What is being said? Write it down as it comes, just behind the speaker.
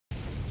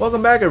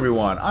Welcome back,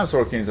 everyone. I'm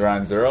Sword Kings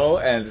Around Zero,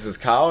 and this is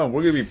Kyle, and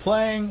we're gonna be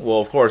playing. Well,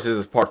 of course, this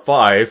is part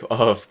 5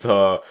 of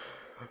the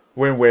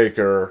Wind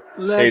Waker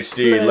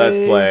HD Let's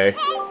Play.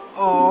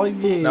 Oh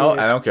yeah. No,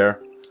 I don't care.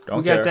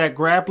 We got that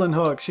grappling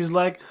hook. She's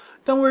like,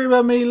 "Don't worry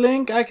about me,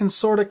 Link. I can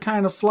sort of,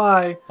 kind of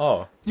fly.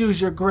 Oh, Use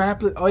your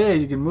grappling. Oh yeah,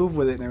 you can move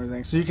with it and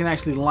everything, so you can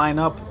actually line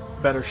up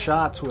better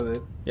shots with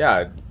it.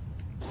 yeah.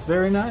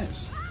 Very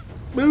nice.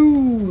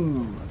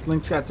 Boom.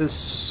 Link's got this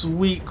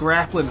sweet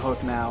grappling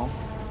hook now.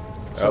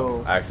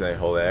 So I accidentally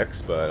hold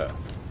X, but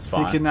it's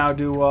fine. he can now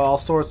do all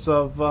sorts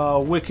of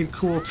wicked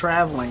cool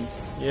traveling.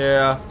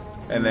 Yeah,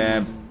 and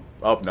then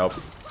nope,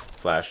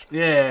 slash.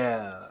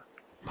 Yeah.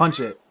 Punch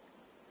it.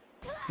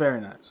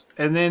 Very nice.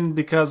 And then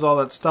because all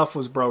that stuff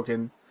was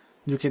broken,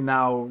 you can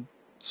now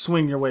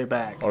swing your way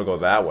back. Or go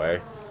that way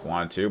if you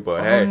want to,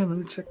 but Oh, hey. yeah, let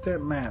me check that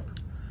map.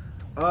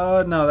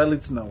 No, that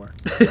leads to nowhere.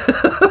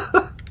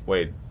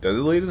 Wait, does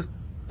it lead us?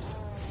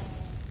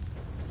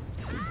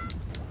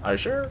 Are you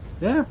sure?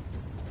 Yeah.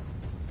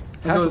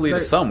 It has to lead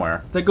us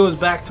somewhere. That goes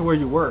back to where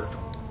you were,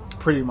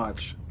 pretty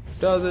much.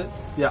 Does it?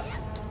 Yeah.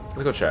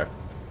 Let's go check.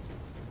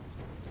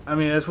 I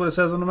mean, that's what it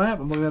says on the map.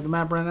 I'm looking at the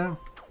map right now.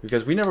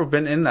 Because we never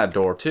been in that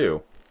door,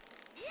 too.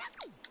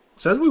 It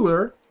says we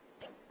were.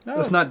 No.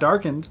 It's not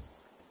darkened.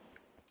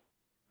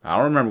 I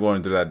don't remember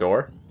going through that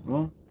door.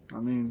 Well, I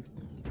mean,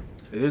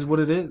 it is what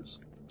it is.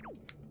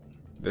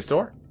 This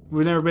door?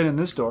 We've never been in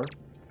this door.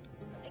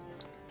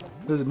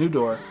 There's a new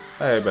door.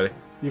 Hey, buddy.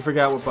 You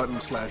forgot what button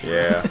to slash.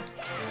 Yeah.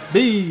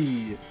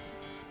 B.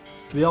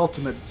 The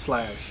ultimate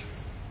slash.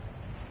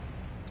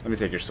 Let me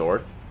take your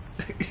sword.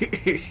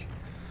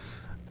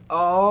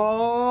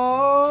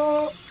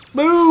 Oh.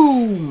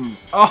 Boom.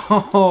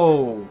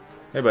 Oh.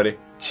 Hey, buddy.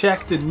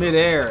 Checked in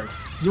midair.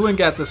 You ain't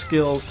got the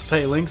skills to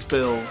pay Link's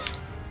bills.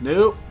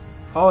 Nope.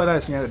 Oh,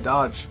 nice. You had a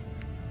dodge.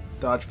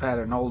 Dodge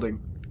pattern holding.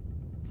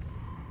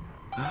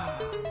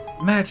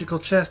 Magical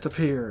chest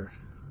appear.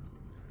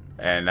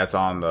 And that's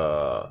on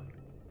the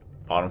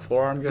bottom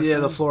floor, I'm guessing? Yeah,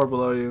 the floor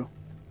below you.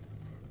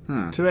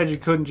 Too bad you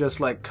couldn't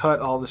just, like, cut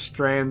all the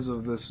strands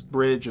of this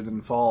bridge and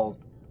then fall.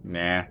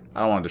 Nah, I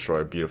don't want to destroy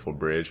a beautiful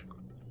bridge.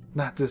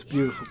 Not this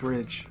beautiful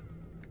bridge.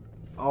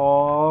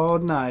 Oh,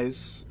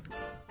 nice.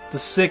 The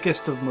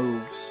sickest of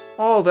moves.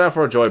 All that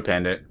for a joy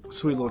pendant.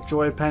 Sweet little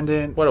joy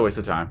pendant. What a waste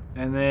of time.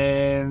 And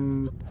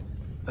then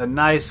a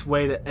nice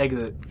way to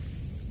exit.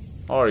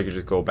 Or you could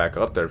just go back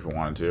up there if you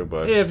wanted to,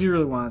 but... Yeah, if you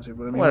really wanted to.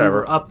 But I mean, whatever.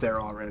 we were up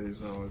there already,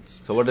 so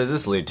it's... So what does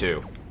this lead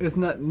to? It's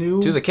not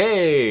new. To the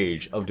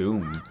Cage of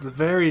Doom. The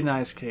very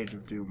nice Cage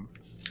of Doom.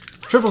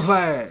 Triple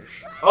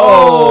slash!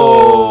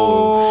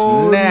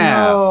 Oh,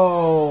 snap.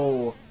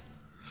 No!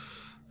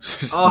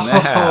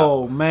 Snap.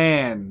 Oh,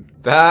 man.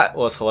 That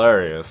was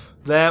hilarious.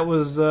 That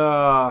was,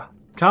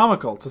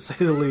 comical, to say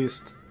the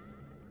least.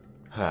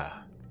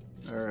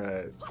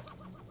 Alright.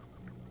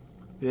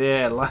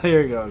 Yeah,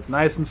 here it goes.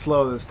 Nice and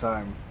slow this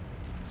time.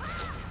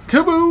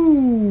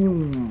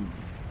 Kaboom!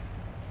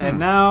 And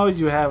now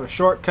you have a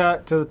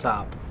shortcut to the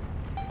top.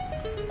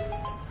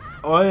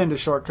 Oh, and a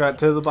shortcut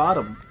to the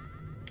bottom.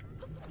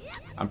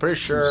 I'm pretty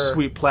sure... Some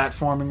sweet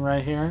platforming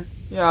right here.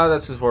 Yeah,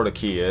 that's just where the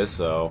key is,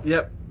 so...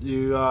 Yep,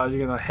 you're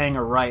gonna hang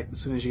a right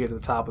as soon as you get to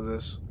the top of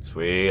this.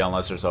 Sweet,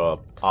 unless there's a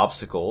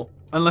obstacle.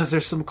 Unless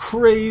there's some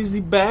crazy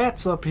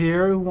bats up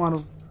here who want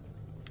to...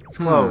 It's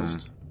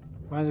closed.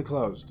 Why is it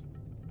closed?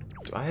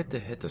 Do I have to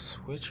hit the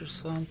switch or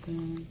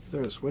something? Is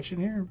there a switch in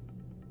here?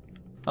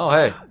 Oh,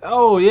 hey.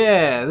 Oh,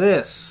 yeah,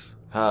 this.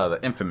 The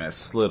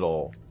infamous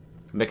little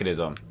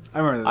mechanism. I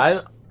remember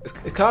this.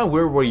 It's kind of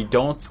weird where you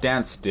don't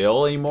stand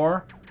still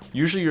anymore.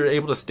 Usually you're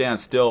able to stand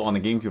still on the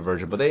Gamecube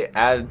version, but they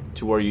add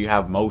to where you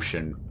have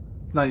motion.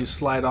 Now you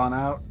slide on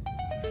out.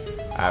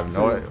 I have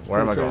no idea.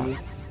 Where am I going? Crazy.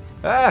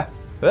 Ah!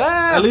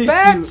 Ah! At least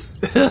Bats!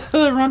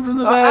 Run from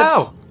the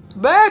bats. Ow!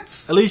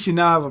 Bats! At least you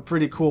now have a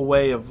pretty cool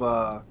way of,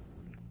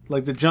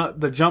 like the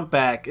jump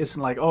back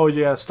isn't like, oh,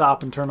 you gotta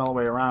stop and turn all the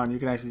way around. You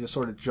can actually just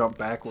sort of jump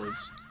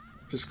backwards,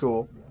 which is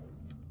cool.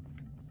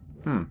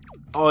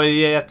 Oh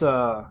yeah,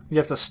 you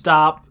have to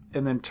stop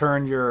and then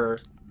turn your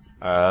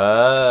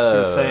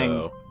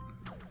thing.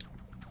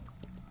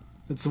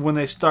 It's when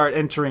they start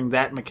entering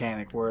that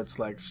mechanic where it's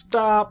like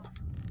stop,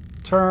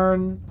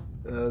 turn,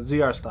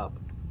 ZR stop.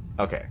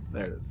 Okay.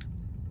 There it is.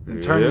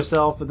 And turn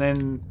yourself and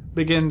then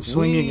begin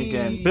swinging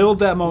again. Build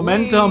that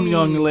momentum,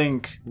 young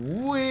Link.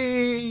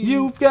 Whee!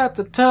 You've got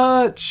the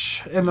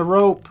touch and the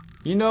rope.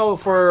 You know,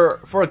 for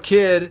a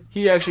kid,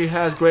 he actually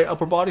has great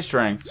upper body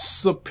strength.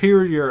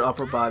 Superior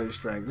upper body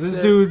strength. This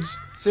dude's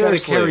got to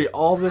carry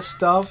all this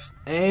stuff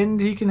and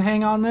he can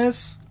hang on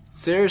this?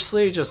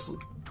 Seriously, just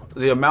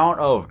the amount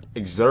of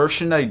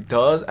exertion that he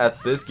does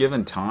at this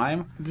given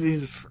time,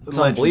 it's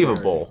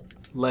unbelievable.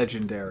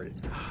 Legendary.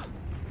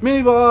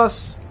 Mini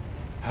boss.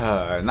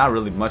 Not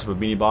really much of a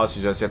mini boss.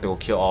 You just have to go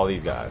kill all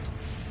these guys.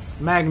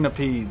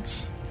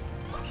 Magnapedes.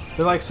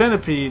 They're like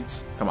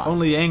centipedes. Come on.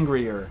 Only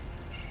angrier.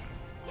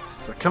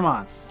 So come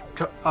on.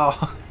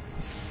 Oh,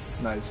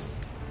 nice.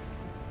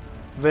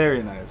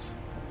 Very nice.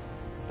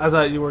 I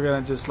thought you were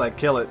gonna just like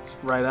kill it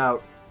right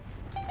out.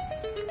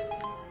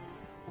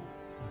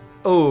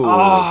 Oh.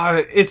 Oh,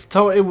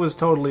 it was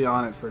totally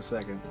on it for a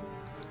second.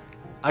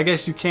 I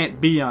guess you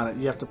can't be on it.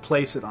 You have to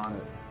place it on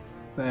it.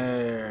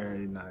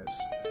 Very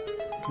nice.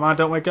 Come on,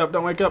 don't wake up,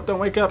 don't wake up, don't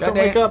wake up, don't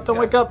wake up, don't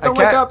wake up, don't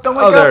wake up, don't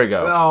wake up. Oh, there we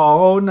go.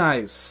 Oh,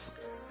 nice.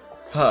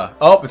 Huh.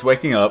 Oh, it's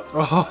waking up.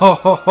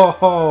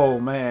 Oh,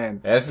 man.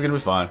 Yeah, this is gonna be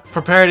fun.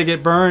 Prepare to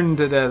get burned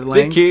to death,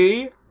 Link. Big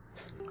key.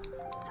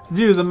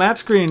 View the map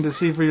screen to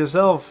see for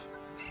yourself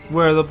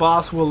where the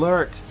boss will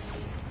lurk.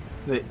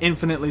 The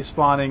infinitely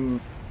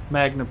spawning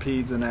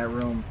magnapedes in that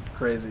room.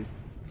 Crazy.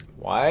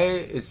 Why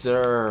is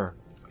there...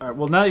 Alright,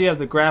 well now you have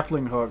the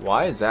grappling hook.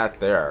 Why is that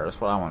there? That's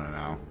what I want to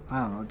know. I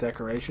don't know,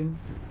 decoration?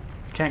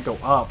 You can't go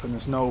up, and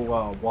there's no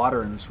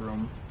water in this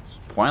room. It's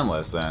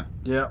pointless then.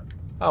 Yep.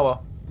 Oh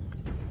well.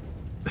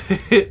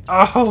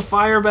 Oh,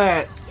 fire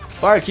bat!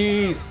 Fire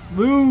keys!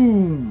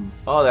 Boom!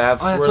 Oh, they have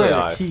swirly right,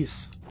 eyes.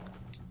 Keys.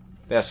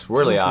 They have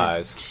swirly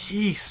eyes.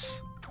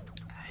 Keys.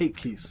 I hate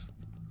keys.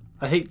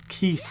 I hate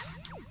Keith.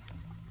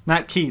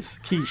 Not Keith.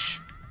 Quiche.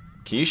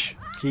 Quiche?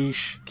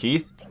 Quiche.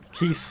 Keith?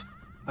 Keith.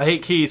 I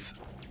hate Keith.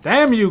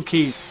 Damn you,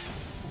 Keith!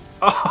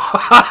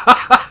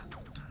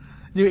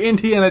 You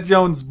Indiana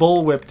Jones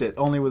bullwhipped it,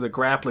 only with a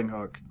grappling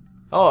hook.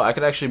 Oh, I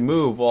could actually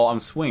move while I'm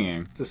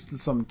swinging. Just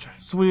some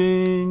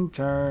swing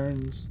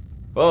turns.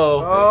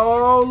 Whoa.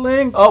 Oh,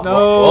 Link! Oh, no!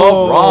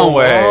 oh, wrong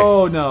way.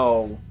 Oh,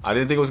 no. I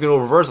didn't think it was going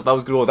to reverse. I thought it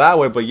was going to go that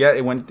way, but yet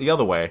it went the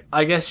other way.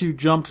 I guess you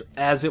jumped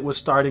as it was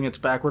starting its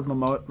backward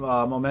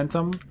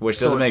momentum. Which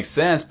doesn't make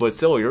sense, but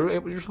still,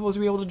 you're supposed to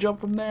be able to jump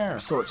from there.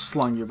 So it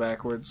slung you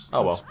backwards.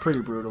 Oh, well. It's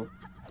pretty brutal.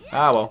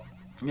 Ah, well.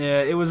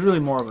 Yeah, it was really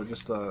more of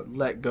just a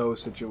let-go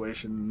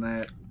situation than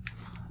that.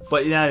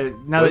 But yeah,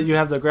 now that you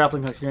have the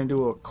grappling hook, you're going to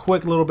do a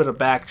quick little bit of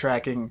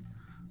backtracking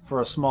for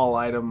a small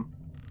item.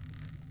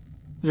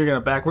 You're going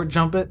to backward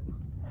jump it?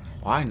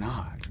 Why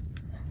not?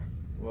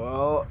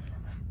 Well,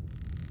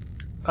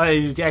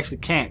 you actually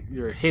can't.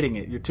 You're hitting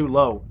it. You're too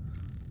low.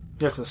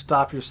 You have to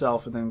stop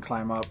yourself and then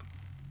climb up.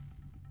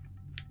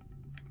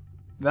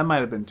 That might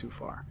have been too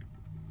far.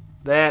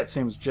 That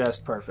seems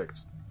just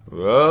perfect.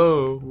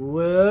 Whoa.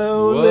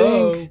 Whoa,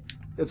 Whoa. Link.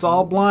 It's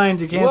all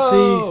blind. You can't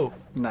Whoa.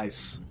 see.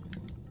 Nice.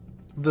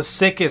 The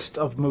sickest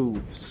of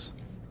moves.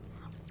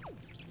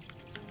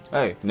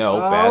 Hey, no,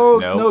 Oh,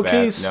 bats, no bats,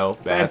 keys. no,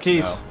 bats, Bad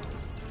keys. no.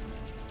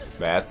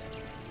 Bats.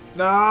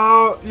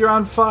 No, you're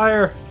on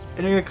fire,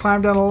 and you're gonna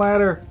climb down a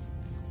ladder.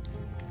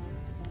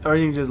 Or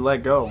you can just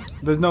let go.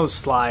 There's no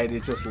slide,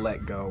 it's just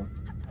let go.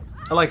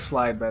 I like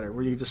slide better,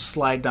 where you just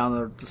slide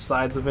down the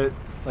sides of it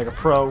like a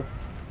pro.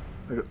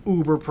 Like an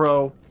uber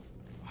pro.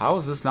 How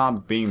is this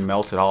not being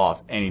melted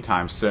off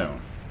anytime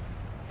soon?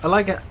 I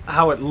like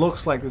how it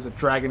looks like there's a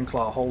dragon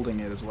claw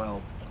holding it as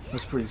well.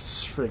 That's pretty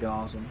freaking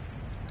awesome.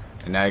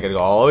 And now you gotta go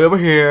all the way over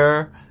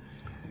here.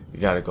 You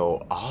gotta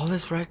go all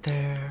this right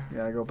there. You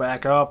gotta go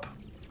back up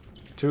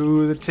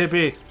to the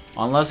tippy.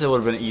 Unless it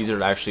would have been easier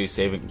to actually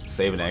save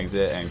and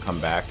exit and come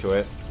back to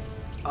it.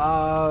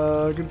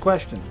 Good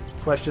question.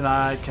 Question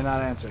I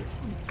cannot answer.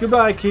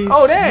 Goodbye, Keys.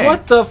 Oh, dang.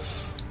 What the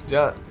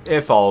Yeah,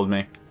 it followed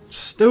me.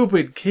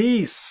 Stupid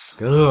Keys.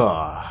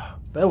 Ugh.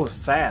 That was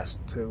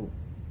fast, too.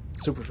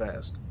 Super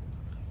fast.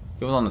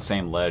 It was on the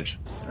same ledge.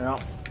 Yeah.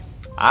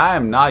 I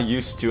am not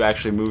used to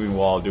actually moving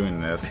while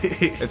doing this.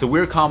 It's a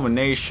weird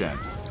combination.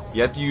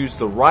 You have to use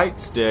the right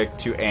stick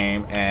to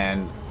aim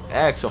and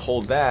X to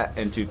hold that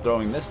into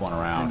throwing this one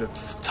around. And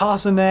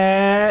tossing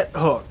that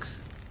hook.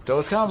 So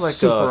it's kind of like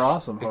Super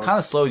awesome It hook. kind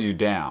of slows you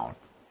down.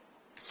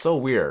 It's so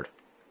weird.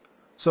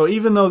 So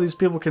even though these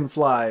people can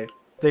fly,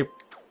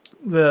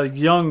 the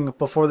young,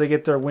 before they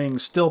get their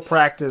wings, still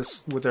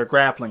practice with their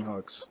grappling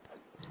hooks.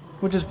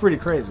 Which is pretty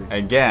crazy.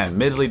 Again,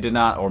 Medley did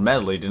not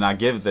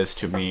give this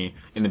to me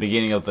in the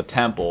beginning of the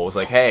temple. It was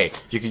like, hey,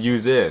 you could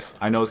use this.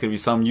 I know it's gonna be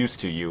some use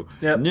to you.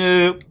 Yep.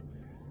 Nope.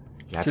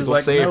 You have to go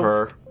save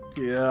her.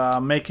 Yeah,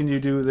 I'm making you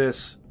do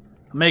this.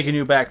 I'm making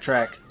you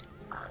backtrack.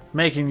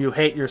 Making you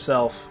hate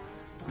yourself.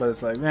 But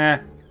it's like,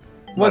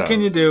 what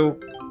can you do?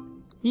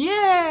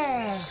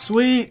 Yeah.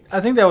 Sweet.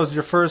 I think that was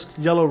your first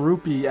yellow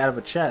rupee out of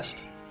a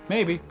chest.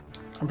 Maybe.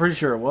 I'm pretty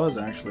sure it was,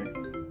 actually.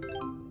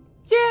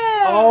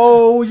 Yeah.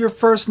 Oh, your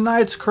first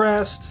Knight's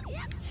Crest.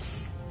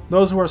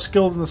 Those who are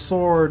skilled in the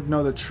sword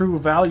know the true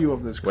value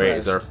of this crest. Wait,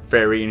 is there a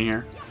fairy in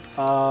here?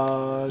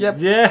 Yep.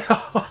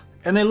 Yeah.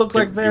 And they look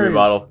like fairies. Give me a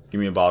bottle.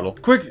 Give me a bottle.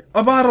 Quick,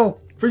 a bottle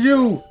for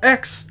you.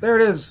 X. There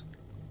it is.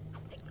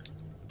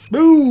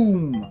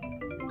 Boom.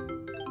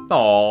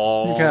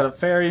 Aww. You got a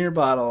fairy in your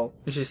bottle.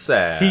 She's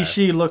sad.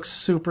 She looks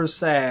super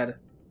sad.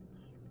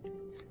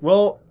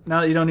 Well,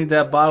 now that you don't need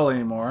that bottle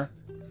anymore,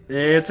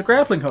 it's a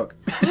grappling hook.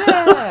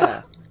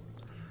 Yeah.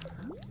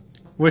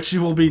 Which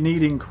you will be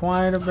needing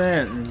quite a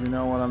bit, if you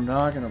know what I'm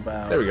talking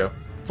about. There we go.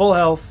 Full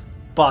health,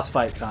 boss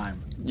fight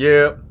time.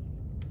 Yep.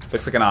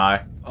 Looks like an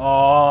eye.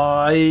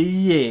 Oh,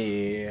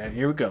 yeah.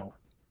 Here we go.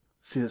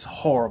 See this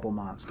horrible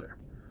monster.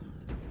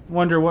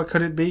 Wonder what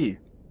could it be?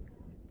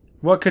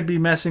 What could be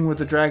messing with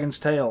the dragon's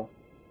tail?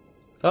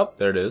 Oh,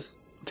 there it is.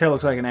 Tail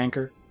looks like an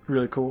anchor.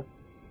 Really cool.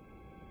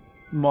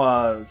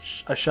 A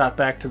shot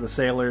back to the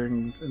sailor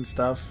and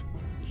stuff.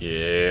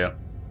 Yeah.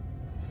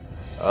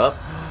 Up.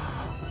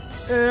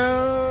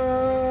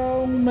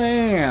 Oh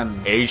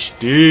man.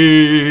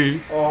 HD.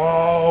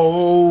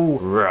 Oh.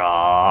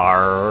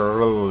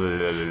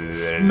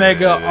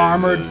 Mega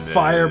armored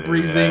fire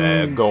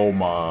breathing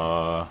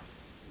Goma.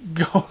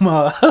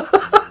 Goma.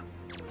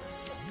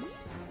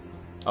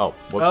 Oh,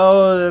 whoops.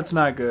 Oh, that's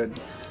not good.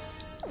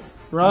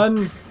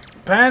 Run.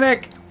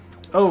 Panic.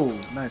 Oh,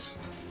 nice.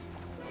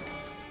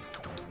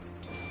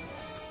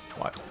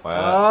 What?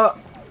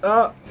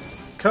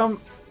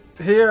 Come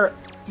here,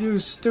 you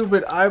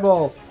stupid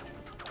eyeball.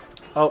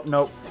 Oh,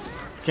 nope.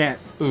 Can't.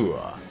 Ooh.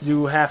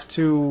 You have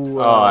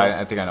to...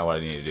 I think I know what I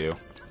need to do.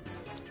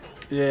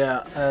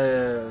 Yeah,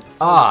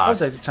 I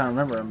was actually trying to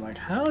remember. I'm like,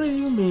 how do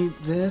you meet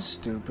this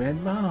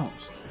stupid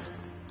mouse?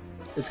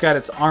 It's got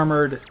its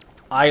armored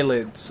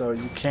eyelids, so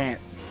you can't.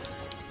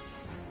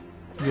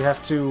 You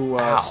have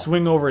to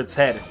swing over its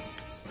head.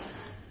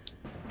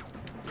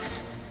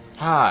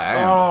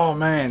 Oh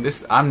man,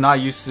 I'm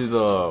not used to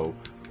the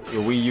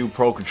Wii U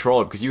Pro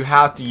controller because you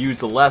have to use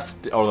the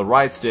left or the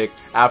right stick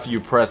after you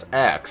press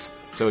X,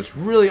 so it's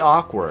really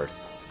awkward.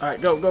 All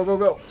right, go, go, go,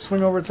 go!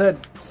 Swing over its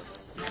head.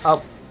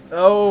 Up.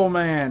 Oh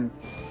man.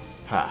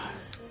 All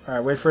right,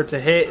 wait for it to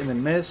hit and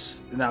then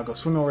miss. And now go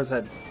swing over its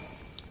head.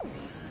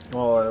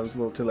 Oh, that was a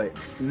little too late.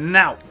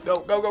 Now, go,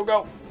 go, go,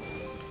 go!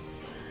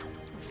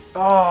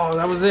 Oh,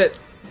 that was it.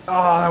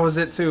 Oh, that was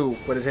it too.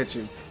 But it hit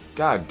you.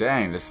 God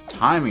dang, this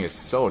timing is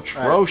so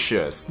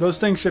atrocious. Right. Those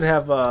things should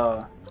have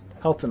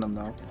health in them,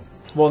 though.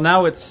 Well,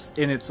 now it's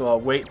in its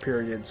wait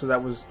period, so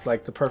that was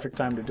like the perfect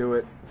time to do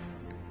it.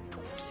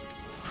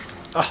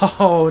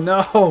 Oh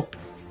no!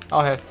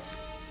 Oh hey.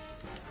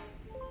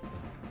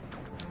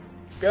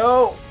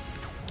 Go!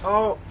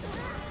 Oh!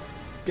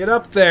 Get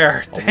up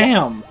there!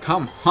 Damn!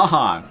 Come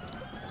on!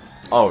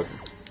 Oh.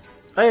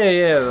 Hey,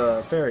 yeah,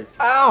 the fairy.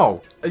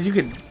 Ow! You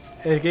could.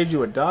 It gave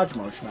you a dodge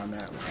motion on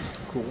that, which is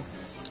cool.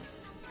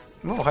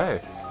 Oh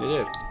hey, you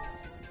did.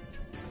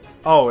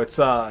 Oh, it's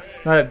not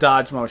a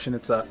dodge motion,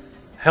 it's a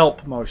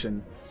help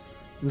motion.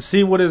 And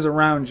see what is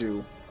around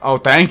you. Oh,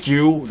 thank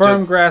you.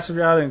 Firm grasp of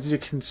your audience. You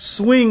can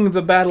swing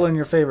the battle in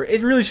your favor.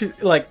 It really should,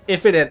 like,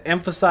 if it had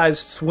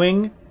emphasized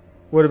swing,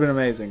 would have been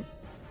amazing.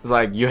 It's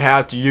like, you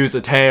have to use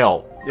a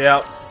tail.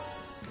 Yep.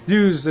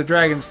 Use the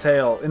dragon's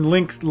tail. And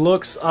Link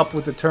looks up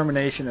with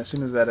determination as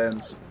soon as that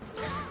ends.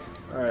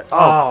 Alright.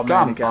 Oh,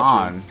 man, he come got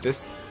on. you.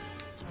 This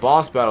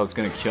boss battle is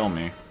gonna kill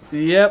me.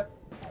 Yep.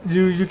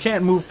 You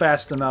can't move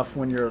fast enough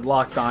when you're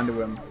locked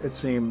onto him, it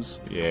seems.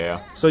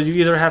 Yeah. So you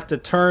either have to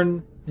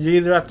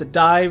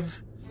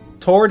dive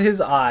toward his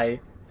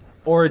eye,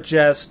 or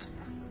just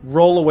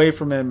roll away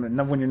from him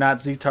when you're not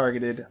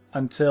Z-targeted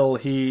until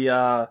he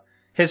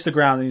hits the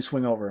ground and you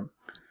swing over him.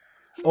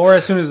 Or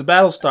as soon as the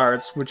battle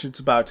starts, which it's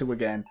about to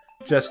again,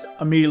 just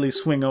immediately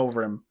swing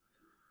over him.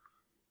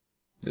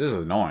 This is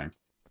annoying.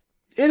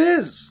 It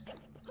is.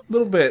 A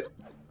little bit.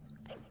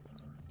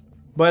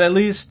 But at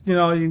least, you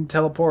know, you can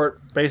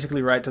teleport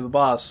basically right to the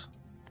boss.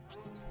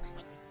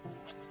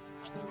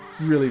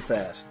 Really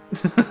fast.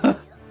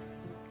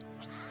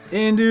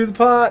 Into the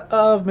pot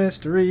of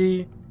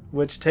mystery,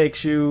 which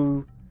takes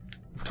you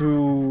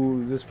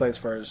to this place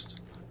first.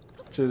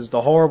 Which is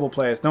the horrible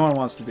place. No one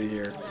wants to be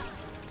here.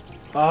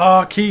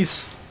 Oh,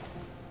 Keese.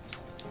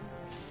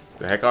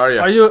 The heck are you?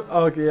 Are you?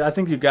 Okay, I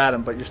think you got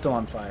him, but you're still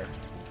on fire.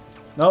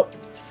 Nope.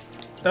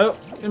 Nope,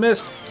 you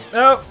missed.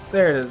 Nope,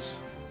 there it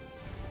is.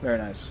 Very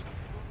nice.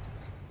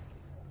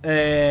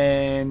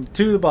 And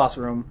to the boss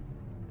room.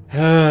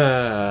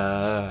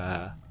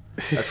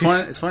 It's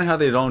funny how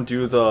they don't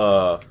do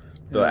the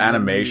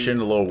animation,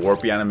 the little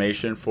warpy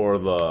animation for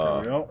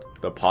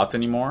the pots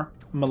anymore.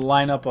 I'm gonna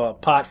line up a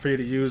pot for you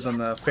to use on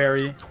the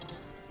ferry.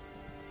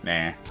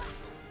 Nah,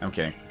 I'm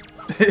kidding.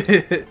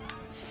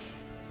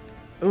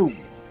 Ooh.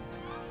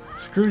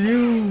 Screw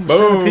you,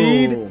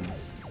 centipede.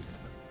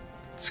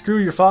 Screw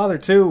your father,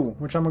 too,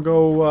 which I'm gonna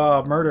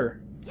go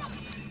murder.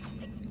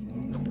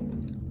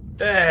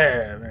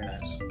 There, very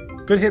nice.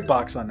 Good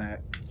hitbox on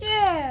that.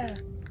 Yeah.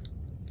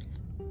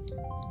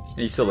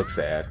 You still look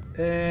sad.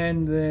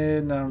 And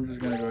then I'm just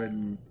gonna go ahead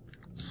and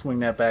swing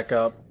that back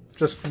up.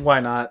 Just why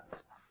not?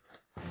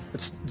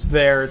 It's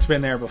there. It's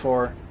been there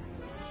before.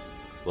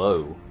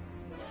 Whoa.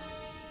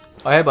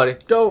 Oh, hey, buddy.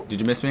 Go. Did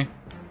you miss me?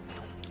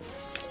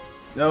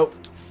 Nope.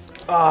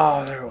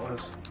 Oh, there it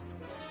was.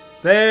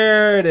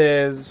 There it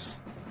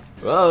is.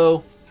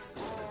 Whoa.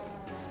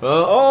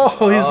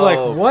 Oh, he's like,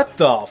 what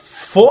the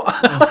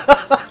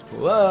fuck?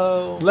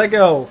 Whoa. Let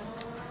go.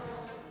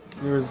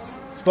 You were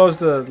supposed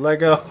to let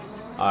go.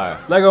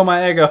 Alright. Let go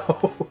my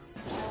ego.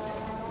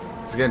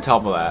 Let's get on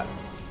top of that.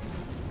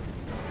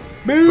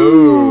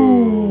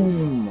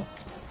 Boom!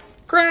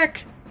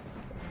 Crack!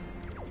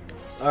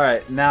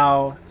 Alright,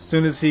 now, as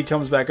soon as he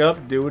comes back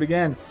up, do it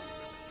again.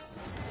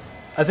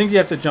 I think you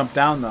have to jump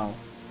down, though.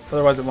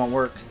 Otherwise it won't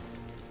work.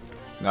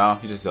 No,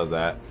 he just does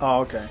that. Oh,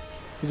 okay.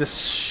 He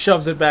just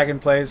shoves it back in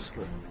place.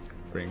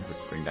 Bring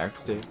back the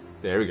stick.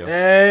 There we go.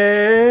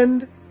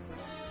 And...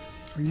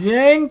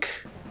 yank!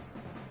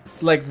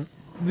 Like,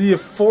 the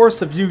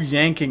force of you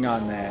yanking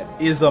on that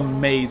is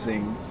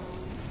amazing.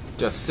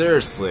 Just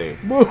seriously.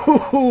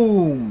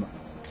 Boom!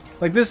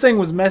 Like, this thing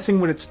was messing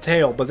with its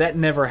tail, but that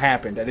never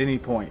happened at any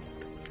point.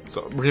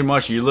 So pretty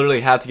much you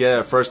literally have to get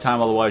it first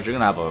time, otherwise you're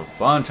going to have a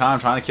fun time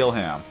trying to kill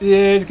him.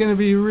 Yeah, it's going to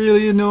be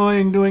really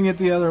annoying doing it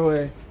the other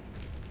way.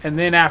 And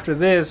then after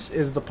this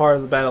is the part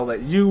of the battle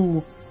that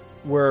you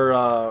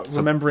were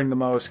remembering the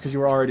most because you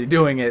were already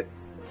doing it.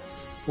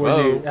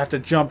 Where you have to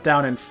jump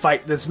down and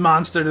fight this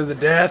monster to the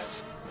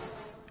death.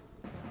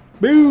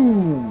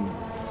 Boom!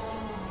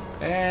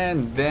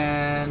 And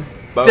then...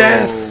 boom.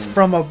 Death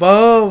from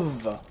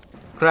above!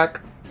 Crack.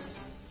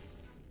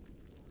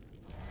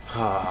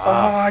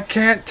 Oh, I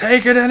can't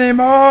take it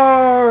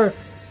anymore!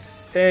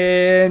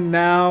 And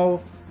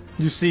now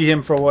you see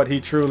him for what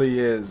he truly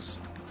is.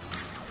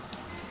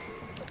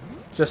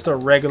 Just a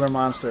regular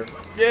monster.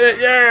 Get it,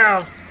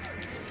 yeah!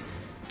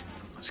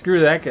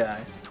 Screw that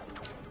guy.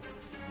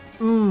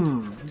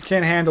 You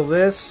can't handle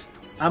this.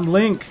 I'm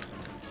Link.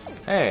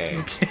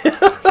 Hey.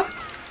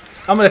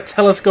 I'm gonna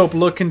telescope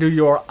look into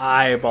your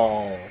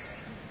eyeball.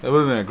 That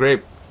would have been a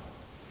great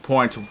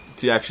point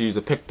to actually use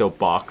a picto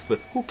box, but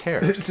who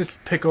cares? Just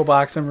pickle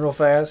box him real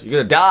fast.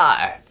 You're gonna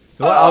die.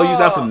 Well, I'll use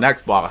that for the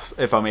next boss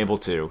if I'm able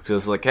to.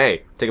 Because it's like,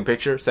 hey, take a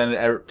picture, send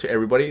it to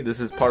everybody. This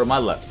is part of my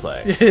Let's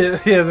Play.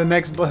 Yeah, the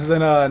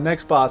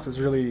next boss is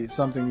really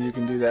something you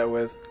can do that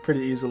with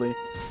pretty easily.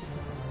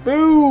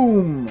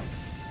 Boom!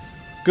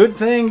 Good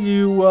thing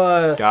you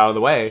Got out of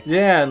the way.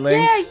 Yeah,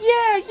 Link.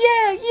 Yeah.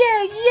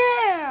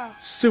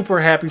 Super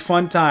happy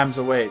fun times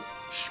await.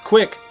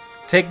 Quick,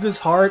 take this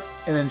heart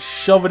and then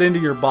shove it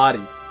into your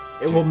body.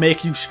 It will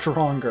make you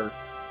stronger.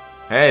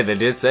 Hey, they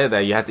did say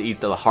that you have to eat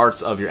the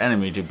hearts of your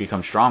enemy to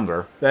become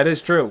stronger. That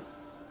is true.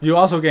 You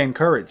also gain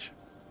courage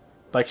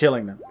by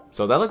killing them.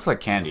 So that looks like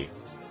candy.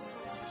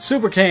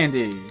 Super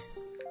candy!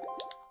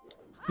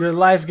 Your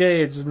life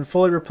gauge has been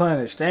fully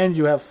replenished and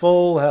you have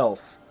full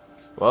health.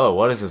 Whoa,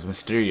 what is this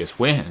mysterious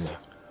wind?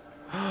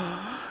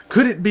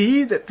 Could it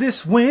be that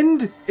this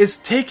wind is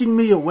taking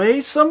me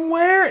away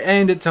somewhere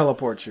and it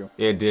teleports you?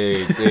 They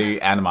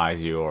atomize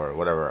you or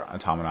whatever,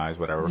 atomize,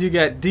 whatever. You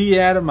got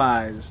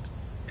deatomized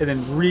and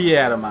then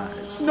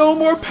reatomized. No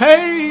more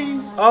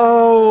pain!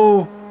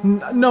 Oh,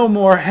 no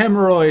more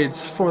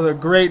hemorrhoids for the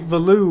great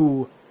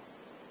Valoo.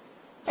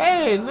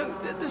 Hey,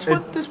 look, this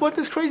what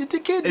this crazy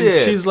kid And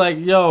did. she's like,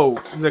 yo,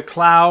 the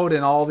cloud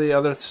and all the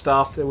other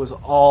stuff, it was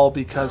all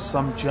because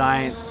some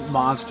giant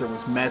monster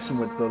was messing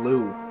with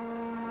Valoo.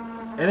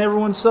 And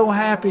everyone's so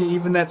happy,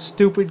 even that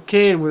stupid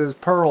kid with his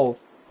pearl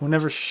who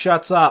never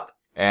shuts up.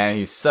 And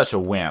he's such a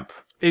wimp.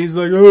 He's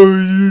like, oh,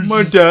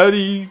 My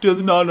daddy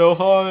does not know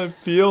how I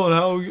feel and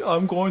how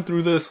I'm going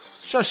through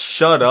this. Just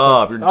shut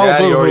up. Your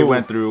daddy already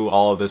went through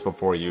all of this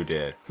before you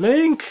did.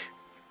 Link!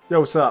 Yo,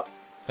 what's up?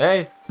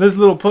 Hey. This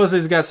little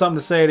pussy's got something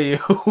to say to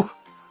you.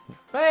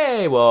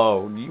 Hey,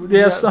 whoa. Do you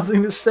have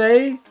something to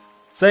say?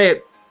 Say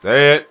it.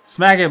 Say it.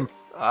 Smack him.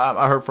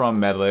 I heard from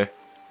Medley.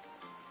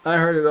 I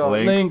heard it all.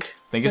 Link.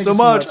 Thank you so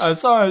much. I'm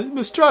sorry. I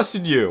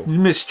mistrusted you. You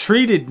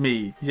mistreated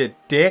me, you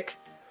dick.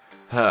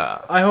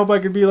 I hope I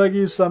could be like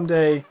you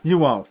someday. You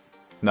won't.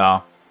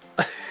 No.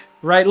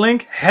 Right,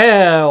 Link?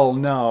 Hell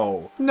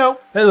no.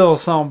 Nope. That little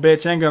son of a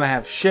bitch ain't gonna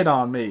have shit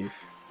on me.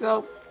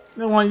 Nope.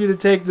 I want you to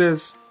take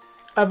this.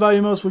 I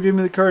value most will give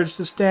me the courage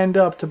to stand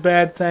up to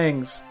bad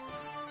things.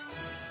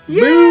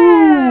 Yeah!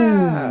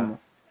 Boom!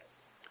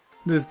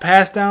 This is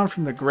passed down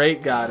from the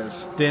great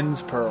goddess,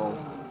 Din's Pearl.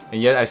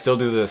 And yet I still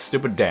do this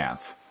stupid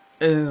dance.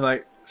 And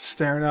like,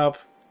 staring up.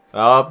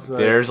 Oh,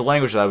 there's a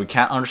language that we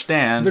can't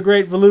understand. The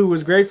great Valoo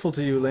was grateful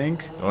to you,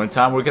 Link. The only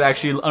time we could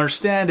actually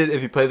understand it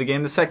if you play the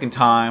game the second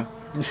time.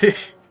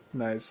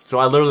 Nice. So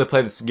I literally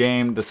played this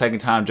game the second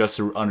time just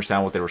to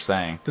understand what they were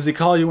saying. Does he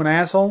call you an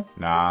asshole?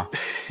 Nah.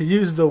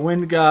 Use the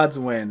wind god's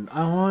wind.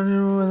 I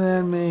wonder what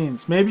that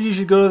means. Maybe you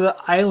should go to the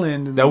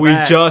island that we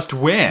just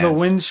went. The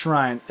wind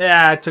shrine.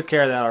 Yeah, I took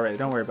care of that already.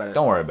 Don't worry about it.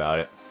 Don't worry about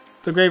it.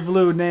 The great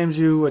Valoo names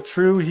you a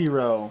true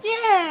hero.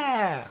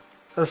 Yeah.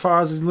 As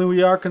far as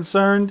we are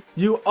concerned,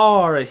 you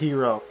are a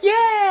hero.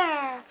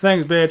 Yeah.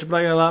 Thanks, bitch, but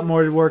I got a lot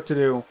more work to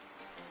do.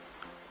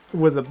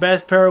 With the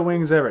best pair of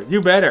wings ever.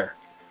 You better.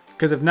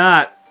 Because if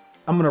not,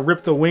 I'm going to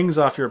rip the wings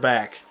off your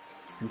back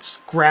and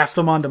graft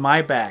them onto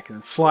my back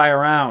and fly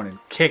around and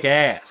kick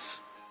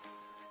ass.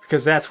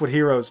 Because that's what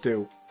heroes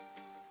do.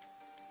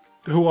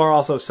 Who are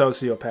also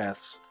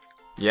sociopaths.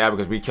 Yeah,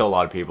 because we kill a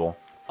lot of people.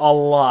 A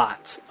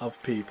lot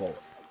of people.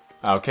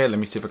 Okay, let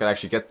me see if I can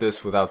actually get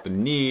this without the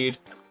need.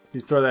 You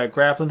throw that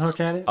grappling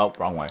hook at it? Oh,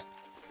 wrong way.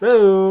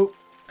 Ooh.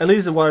 At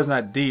least the water's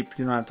not deep.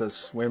 You don't have to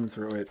swim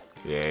through it.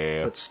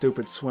 Yeah. That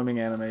stupid swimming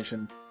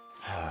animation.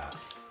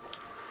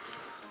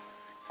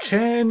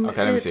 Okay,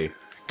 let me see.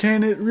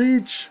 Can it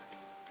reach?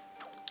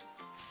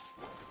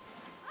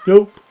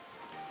 Nope.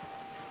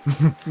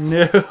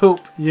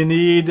 Nope. You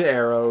need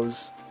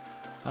arrows.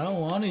 I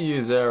don't want to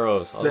use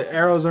arrows. The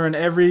arrows are in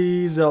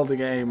every Zelda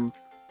game.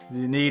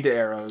 You need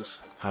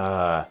arrows.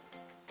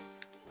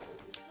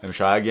 Let me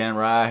try again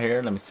right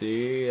here. Let me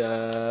see.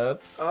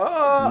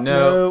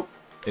 Nope.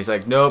 He's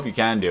like, nope, you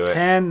can't do it.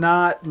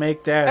 Cannot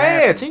make that Hey,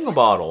 happen. a Tingle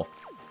bottle.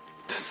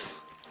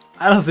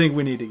 I don't think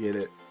we need to get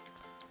it.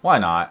 Why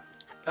not?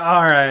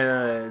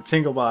 Alright.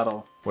 Tingle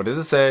bottle. What does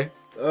it say?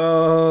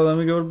 Oh, let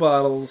me go to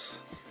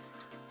bottles.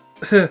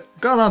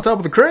 Got on top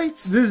of the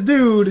crates. This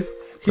dude,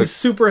 he's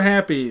super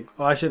happy.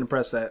 Oh, I shouldn't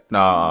press that.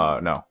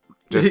 No.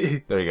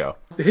 Just, there you go.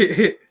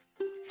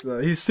 So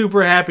he's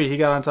super happy he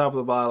got on top of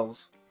the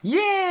bottles.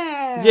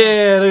 Yeah!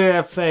 Yeah, look at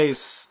that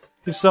face.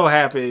 He's so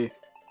happy.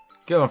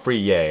 Give him a free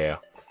yeah.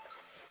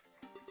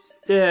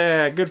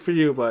 Yeah, good for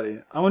you, buddy.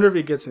 I wonder if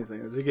he gets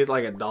anything. Does he get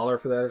like $1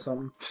 for that or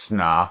something?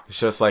 Nah. It's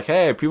just like,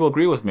 hey, people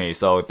agree with me.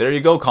 So there you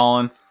go,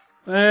 Colin.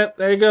 There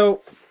you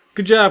go.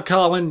 Good job,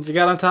 Colin. You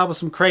got on top of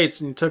some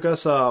crates and you took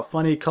us a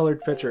funny colored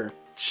picture.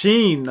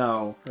 Sheen,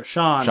 though. Or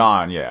Sean.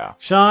 Sean, yeah.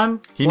 Sean,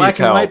 he black needs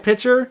and help. white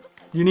picture.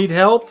 You need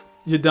help?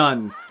 You're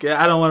done.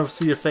 I don't want to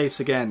see your face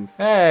again.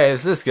 Hey,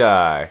 it's this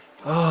guy.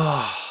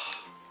 Oh.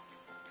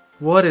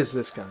 What is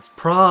this guy's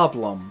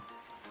problem?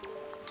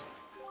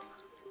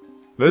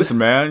 Listen,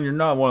 man, you're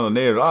not one of the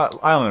native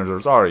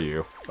islanders, are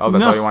you? Oh,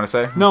 that's all you want to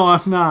say? No,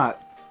 I'm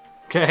not.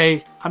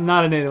 Okay? I'm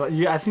not a native.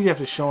 I think you have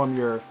to show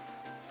him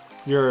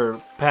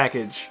your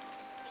package.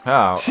 Oh,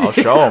 I'll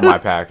show him my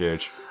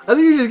package. I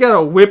think you just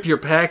gotta whip your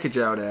package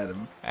out at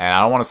him. And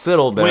I don't want to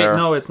sidle there. Wait,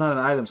 no, it's not an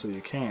item, so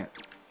you can't.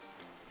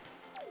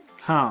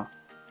 Huh.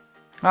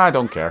 I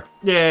don't care.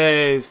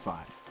 Yeah, he's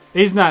fine.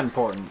 He's not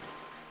important.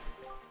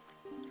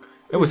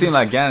 It would seem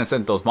like Ganon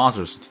sent those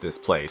monsters to this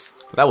place.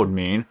 But that would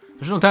mean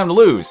there's no time to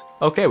lose.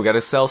 Okay, we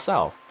gotta sail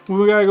south.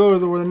 We gotta go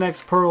to where the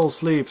next Pearl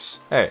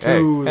sleeps. Hey,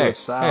 to hey, the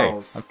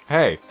south.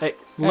 Hey.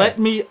 Let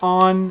me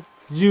on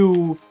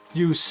you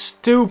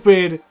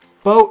stupid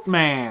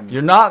boatman.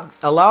 You're not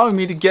allowing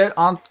me to get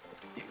on...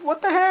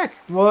 What the heck?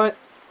 What?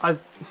 Do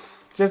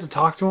you have to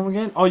talk to him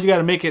again? Oh, you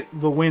gotta make it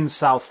the wind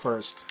south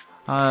first.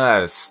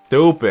 That is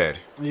stupid.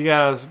 You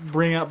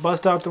gotta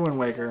bust out the Wind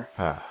Waker.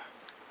 Yeah.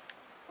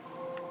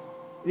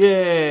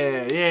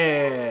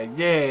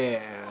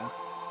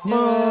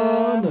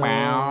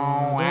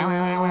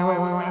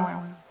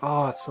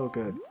 Oh, it's so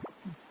good.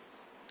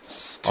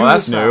 Oh,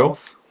 that's new.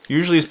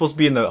 Usually it's supposed to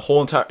be in the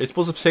whole entire... It's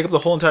supposed to take up the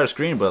whole entire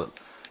screen, but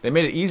they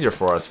made it easier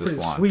for us this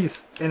one.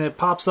 Sweet. And it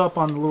pops up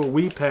on the little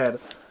Wii pad.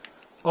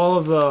 All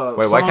of the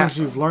songs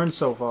you've learned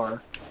so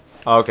far.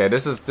 Okay,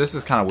 this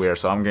is kind of weird,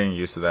 so I'm getting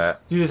used to that.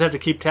 You just have to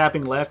keep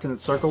tapping left and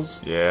it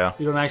circles? Yeah.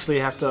 You don't actually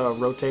have to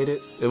rotate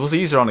it? It was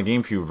easier on the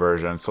Gamecube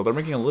version, so they're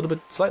making it a little bit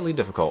slightly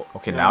difficult.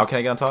 Okay, now can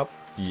I get on top?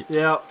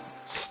 Yeah.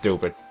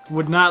 Stupid.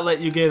 Would not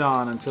let you get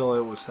on until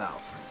it was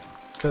south.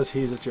 Because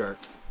he's a jerk.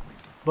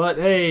 But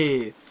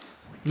hey,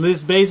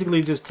 this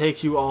basically just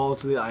takes you all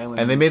to the island.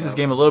 And they made this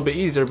game a little bit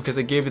easier because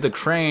they gave you the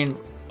crane.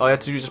 All you have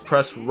to do is just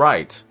press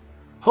right.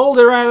 Hold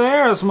it right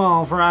there,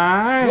 small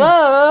fry.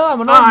 Whoa,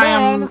 I'm an old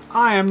man.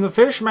 I am the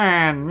fish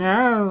man. Yeah,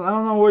 I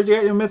don't know where you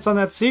get your mitts on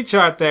that sea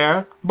chart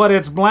there, but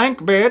it's blank,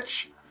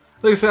 bitch.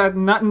 Looks like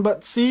nothing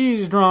but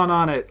seas drawn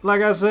on it.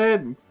 Like I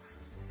said,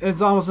 it's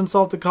almost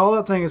insult to call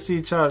that thing a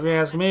sea chart, if you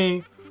ask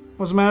me.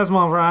 What's the matter,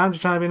 small fry? I'm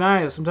just trying to be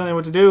nice. I'm telling you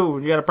what to do.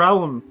 You got a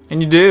problem.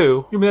 And you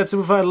do. Give me that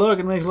simplified look.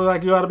 It makes it look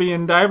like you ought to be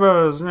in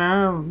diapers.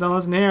 Yeah, don't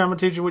listen here. I'm going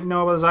to teach you what you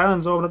know about this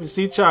island, so open up your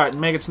sea chart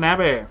and make it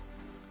snappy.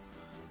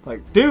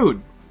 Like,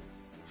 dude.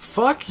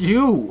 Fuck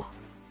you.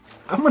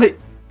 I'm gonna,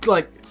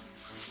 like,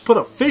 put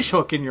a fish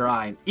hook in your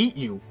eye and eat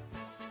you.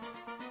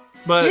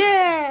 But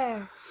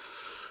yeah,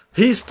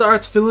 he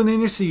starts filling in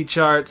your sea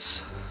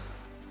charts.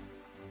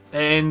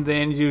 And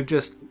then you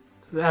just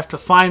have to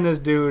find this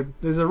dude.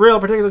 There's a real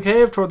particular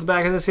cave towards the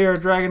back of this here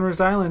Dragon Roost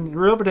Island.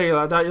 Real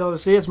particular. I doubt you'll ever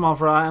see it, small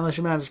fry, unless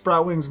you manage to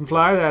sprout wings and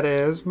fly, that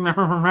is.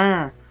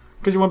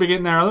 Because you won't be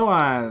getting there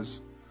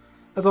otherwise.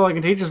 That's all I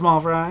can teach you, small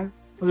fry.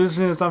 I'm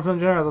feeling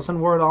generous. I'll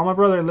send word to all my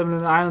brothers living in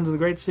the islands of the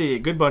Great Sea.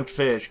 Good bunch of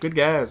fish. Good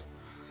guys.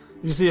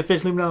 If you see a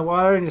fish leaping down the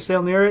water and you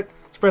sail near it,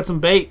 spread some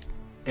bait,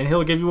 and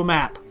he'll give you a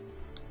map.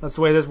 That's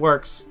the way this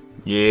works.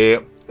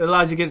 Yeah. It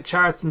allows you to get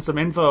charts and some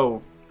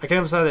info. I can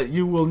emphasize that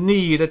you will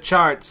need a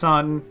chart,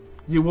 son.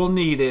 You will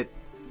need it.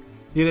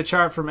 You get a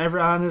chart from every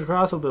island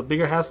across, it'll be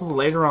bigger hassles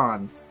later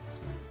on.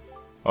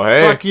 Oh,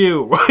 hey. Fuck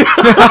you.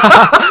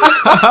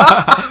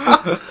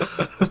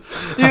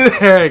 You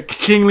there,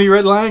 kingly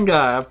red line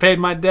guy. I've paid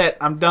my debt.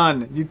 I'm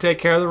done. You take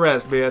care of the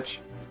rest, bitch.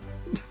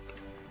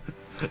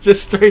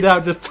 Just straight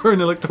out, just turn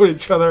and look toward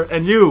each other.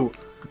 And you.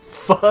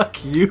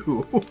 Fuck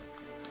you.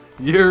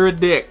 You're a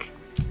dick.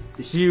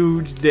 A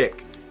huge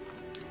dick.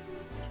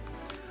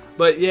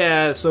 But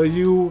yeah, so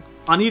you,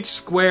 on each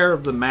square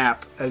of the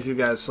map, as you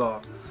guys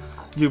saw,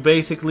 you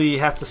basically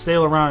have to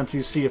sail around until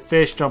you see a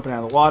fish jumping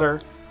out of the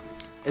water.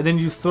 And then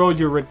you throw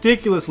your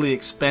ridiculously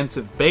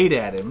expensive bait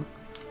at him,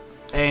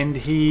 and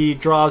he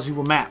draws you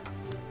a map.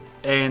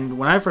 And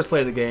when I first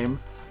played the game,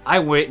 I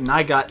went and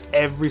I got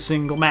every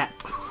single map.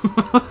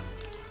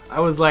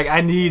 I was like,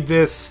 I need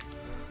this.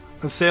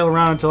 I'll sail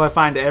around until I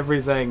find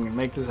everything and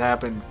make this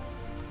happen.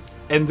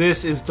 And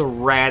this is the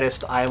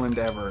raddest island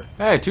ever.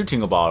 Hey, 2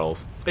 Tingle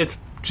bottles. It's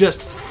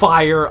just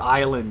Fire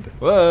Island.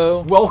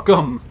 Whoa.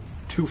 Welcome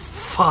to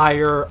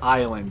Fire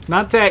Island.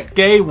 Not that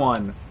gay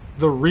one,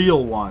 the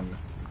real one.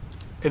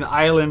 An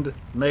island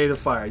made of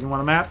fire. You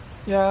want a map?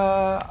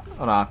 Yeah.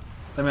 Hold on.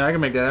 I mean, I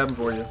can make that happen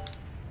for you.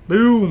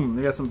 Boom!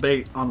 You got some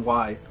bait on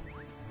Y.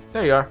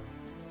 There you are.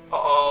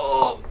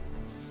 Oh!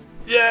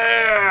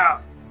 Yeah!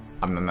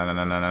 No, no, no,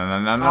 no, no,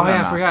 no, no, Oh,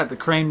 yeah, no. I forgot. The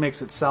crane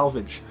makes it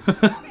salvage.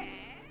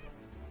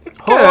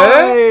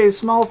 Hey,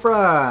 small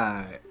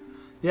fry!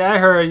 Yeah, I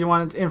heard you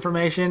wanted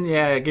information.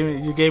 Yeah,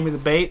 you gave me the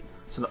bait.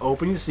 So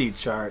open your seed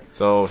chart.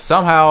 So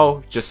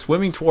somehow, just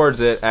swimming towards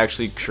it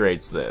actually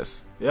creates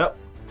this. Yep.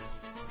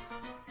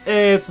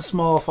 It's a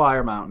small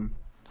fire mountain.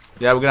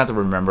 Yeah, we're gonna have to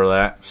remember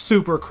that.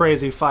 Super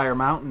crazy fire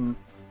mountain.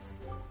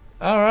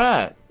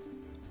 Alright.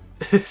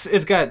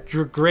 It's got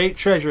great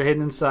treasure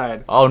hidden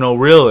inside. Oh, no,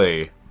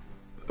 really?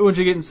 Once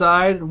you get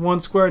inside,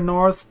 1 square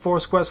north, 4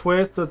 square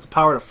south, so it's the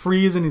power to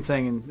freeze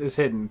anything is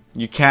hidden.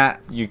 You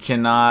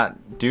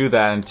cannot do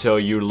that until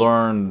you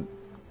learn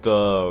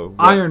the...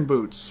 Iron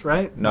boots,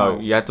 right? No,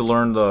 you have to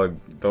learn the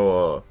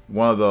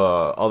one of the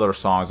other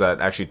songs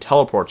that actually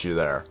teleports you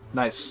there.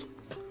 Nice.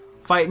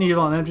 Fighting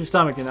evil on an empty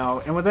stomach, you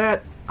know. And with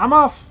that, I'm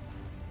off.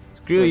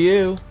 Screw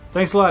you.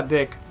 Thanks a lot,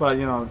 Dick. But,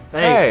 you know,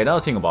 Hey,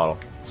 another Tingle bottle.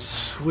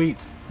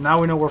 Sweet. Now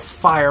we know where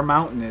Fire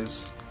Mountain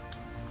is.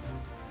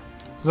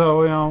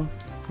 So, you know,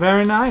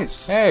 very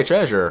nice. Hey,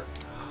 treasure.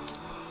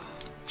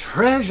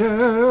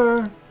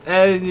 Treasure!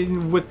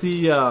 And with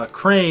the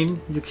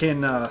crane, you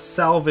can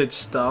salvage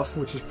stuff,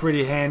 which is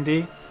pretty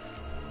handy.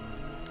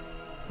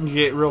 You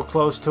get real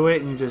close to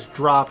it, and you just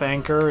drop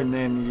anchor, and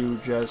then you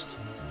just...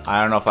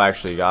 I don't know if I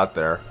actually got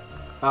there.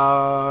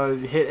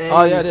 Hit A.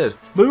 Oh, yeah, I did.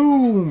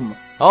 Boom!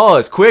 Oh,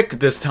 it's quick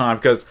this time,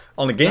 because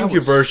on the That GameCube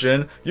was-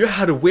 version, you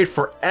had to wait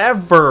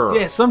forever.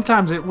 Yeah,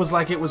 sometimes it was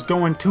like it was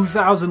going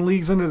 2,000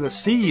 leagues under the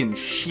sea and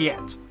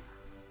shit.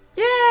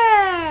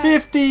 Yeah!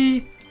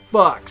 $50.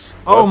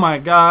 Oh Whoops. my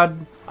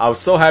god. I was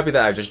so happy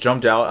that I just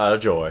jumped out of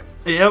joy.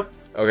 Yep.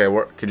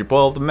 Okay, could you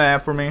pull up the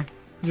map for me?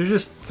 You're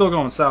just still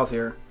going south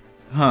here.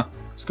 Huh.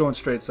 It's going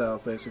straight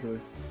south, basically.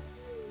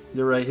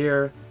 You're right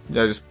here.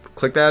 Yeah, just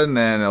click that and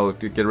then it'll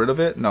get rid of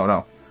it?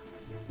 No.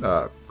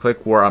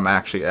 Click where I'm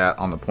actually at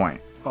on the point.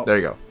 Oh. There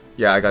you go.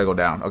 Yeah, I gotta go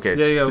down. Okay,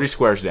 There you go. 3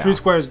 squares down. 3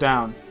 squares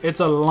down. It's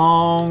a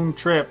long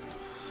trip.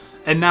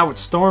 And now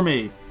it's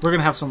stormy. We're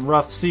gonna have some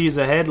rough seas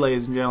ahead,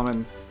 ladies and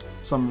gentlemen.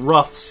 Some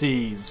rough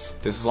seas.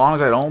 Just as long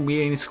as I don't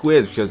meet any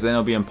squids, because then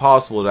it'll be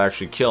impossible to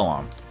actually kill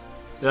them.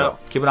 So,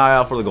 Yep. keep an eye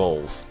out for the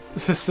goals.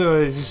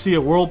 So if you see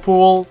a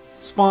whirlpool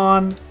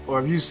spawn, or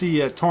if you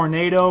see a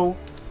tornado,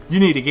 you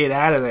need to get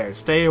out of there.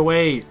 Stay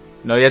away.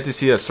 No, you have to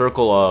see a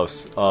circle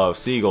of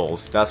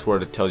seagulls. That's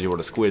where it tells you where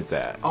the squid's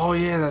at. Oh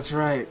yeah, that's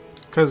right.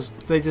 Because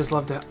they just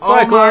love to...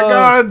 Cyclones! Oh my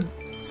god!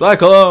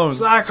 Cyclones!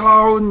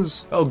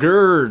 Cyclones! Oh,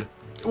 Gerd!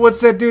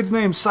 What's that dude's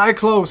name?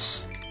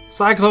 Cyclos.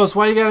 Cyclos,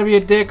 why you gotta be a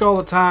dick all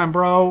the time,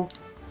 bro?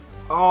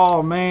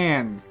 Oh,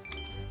 man.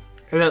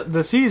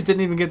 The seas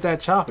didn't even get that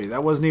choppy.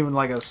 That wasn't even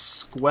like a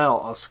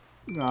squell.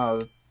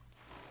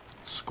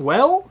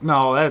 Squell?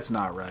 No, that's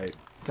not right.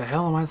 What the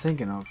hell am I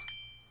thinking of?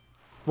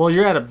 Well,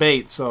 you're at a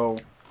bait, so...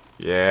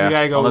 Yeah, You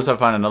gotta go- unless I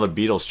find another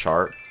Beatles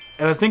chart.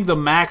 And I think the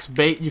max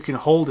bait you can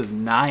hold is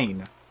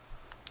 9.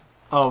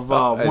 Of, Is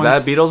one-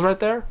 that Beatles right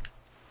there?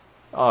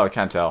 Oh, I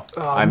can't tell.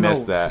 Oh, I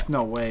missed no, that.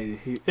 No way.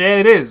 Yeah,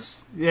 it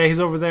is. Yeah, he's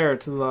over there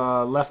to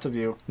the left of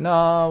you.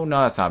 No,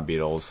 that's not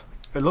Beatles.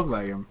 It looked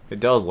like him. It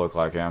does look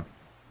like him.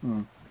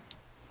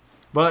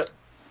 But,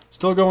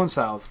 still going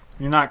south.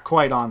 You're not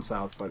quite on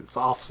south, but it's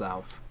off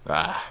south.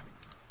 Ah.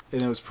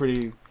 And it was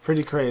pretty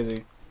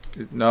crazy.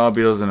 No,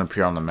 Beatles didn't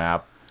appear on the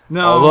map.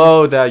 No.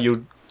 Although that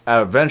you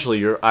eventually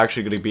you're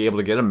actually going to be able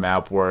to get a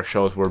map where it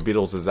shows where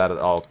Beatles is at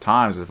all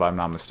times, if I'm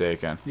not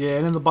mistaken. Yeah,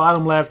 and in the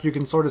bottom left, you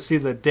can sort of see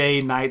the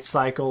day-night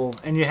cycle,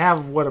 and you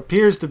have what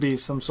appears to be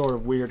some sort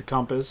of weird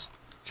compass.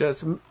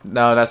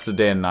 No, that's the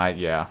day and night.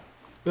 Yeah.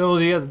 Well,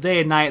 the day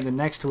and night, and then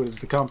next to it is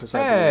the compass. I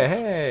believe,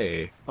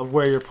 Hey. of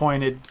where you're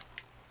pointed.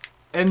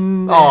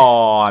 And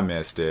Oh, I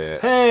missed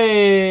it.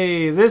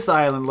 hey, this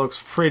island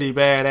looks pretty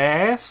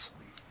badass.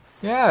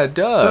 Yeah, it Is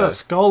that a does.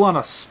 skull on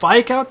a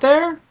spike out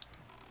there?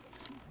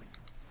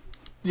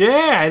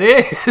 Yeah, it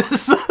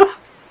is.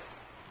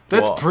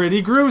 That's Whoa.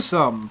 pretty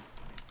gruesome.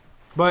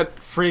 But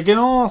freaking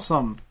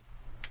awesome.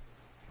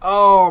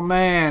 Oh,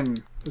 man.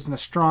 There's an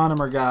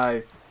astronomer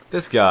guy.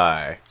 This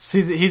guy.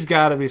 He's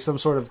got to be some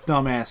sort of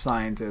dumbass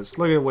scientist.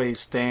 Look at the way he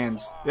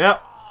stands.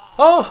 Yep.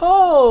 Oh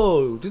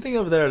ho! Do you think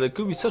over there there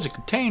could be such a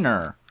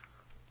container?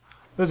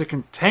 There's a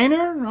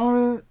container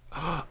over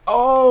there?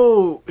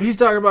 Oh, he's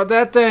talking about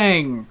that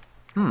thing.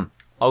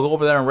 I'll go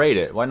over there and raid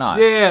it. Why not?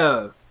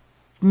 Yeah.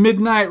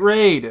 Midnight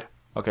Raid.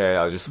 Okay,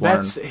 I was just wondering.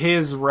 That's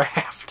his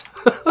raft.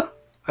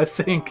 I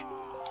think.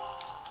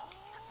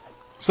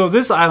 So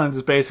this island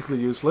is basically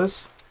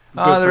useless.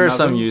 Good for There is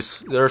some nothing. use.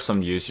 There is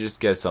some use. You just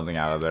get something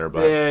out of there,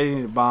 but Yeah, you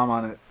need a bomb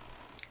on it.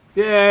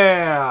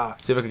 Yeah.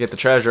 see if I can get the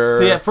treasure.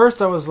 See, at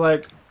first I was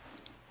like,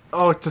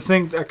 oh, to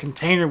think a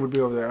container would be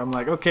over there. I'm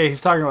like, okay,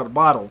 he's talking about a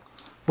bottle.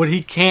 But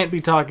he can't be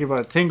talking about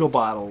a Tingle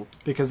bottle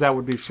because that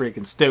would be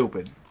freaking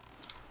stupid.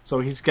 So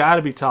he's got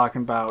to be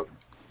talking about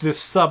this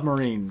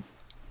submarine.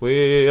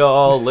 We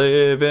all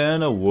live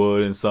in a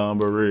wooden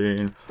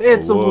submarine.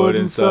 It's a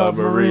wooden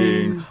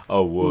submarine.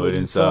 A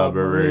wooden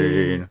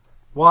submarine.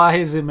 Why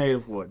is it made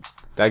of wood?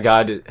 That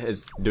guy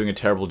is doing a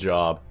terrible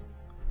job.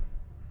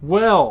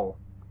 Well,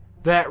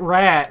 that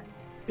rat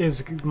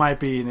might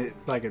be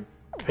like a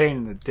pain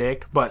in the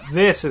dick, but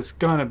this is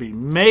gonna be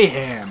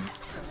mayhem.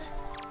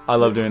 I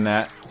love doing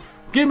that.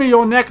 Give me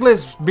your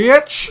necklace,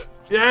 bitch!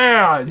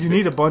 Yeah, you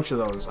need a bunch of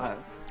those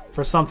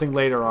for something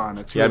later on.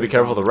 It's Yeah, really be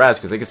careful dumb. of the rats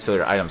because they can steal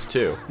your items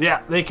too.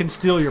 Yeah, they can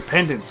steal your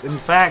pendants. In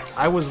fact,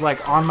 I was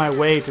like on my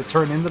way to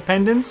turn in the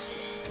pendants,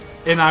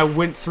 and I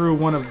went through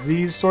one of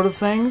these sort of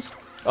things,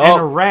 and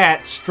a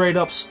rat straight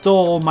up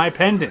stole my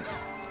pendant.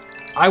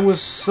 I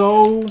was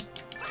so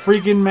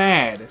freaking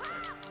mad.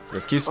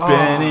 Just keep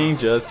spinning,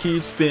 just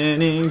keep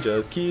spinning,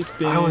 just keep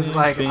spinning. I was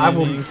like, spinning, I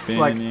will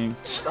spinning.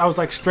 I was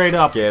like straight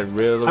up. Get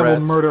rid of the I rats.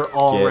 will murder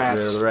all Get rats.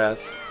 rid of the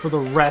rats. For the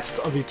rest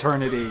of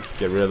eternity.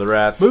 Get rid of the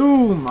rats.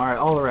 Boom! All right,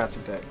 all the rats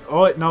are dead.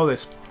 Oh wait, no, they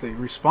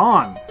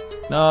respawn.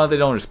 No, they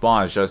don't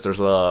respawn. It's just there's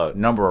a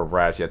number of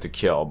rats you have to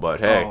kill. But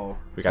hey,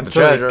 we got the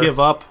Until treasure. They give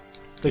up.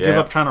 They give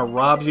Yeah. up trying to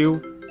rob you.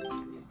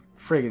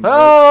 Friggin'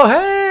 Oh,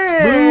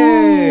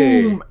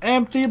 hey! boom!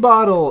 Empty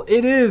bottle.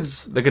 It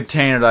is The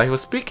container that he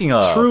was speaking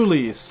of.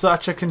 truly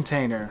such a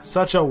container,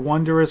 such a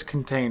wondrous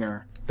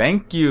container.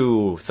 Thank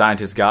you,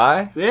 scientist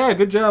guy. Yeah,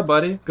 good job,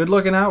 buddy. Good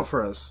looking out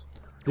for us.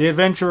 The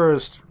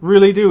adventurers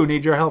really do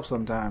need your help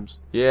sometimes.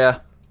 Yeah,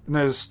 And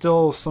there's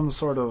still some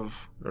sort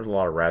of there's a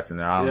lot of rats in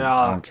there. I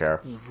don't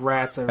care.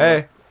 rats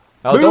everywhere. Hey,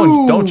 oh,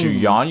 don't you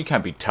yawn. You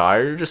can't be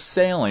tired. You're just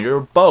sailing. You're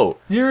a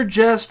boat. You're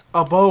just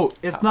a boat.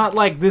 It's not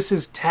like this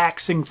is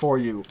taxing for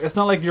you. It's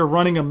not like you're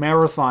running a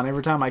marathon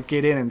every time I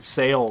get in and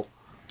sail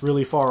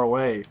really far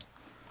away.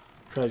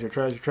 Treasure,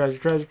 treasure, treasure,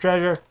 treasure,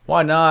 treasure.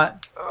 Why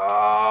not?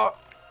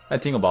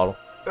 That tingle bottle.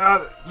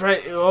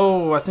 Right.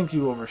 Oh, I think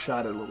you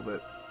overshot it a little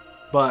bit.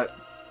 But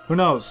who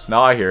knows?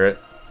 Now I hear it.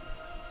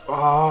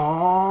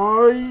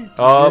 Oh,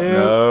 Oh, yeah.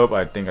 nope.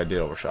 I think I did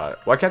overshot it.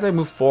 Why can't they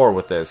move forward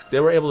with this? They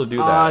were able to do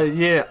that.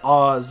 Yeah.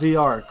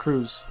 ZR,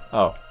 cruise.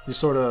 Oh, You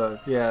sort of,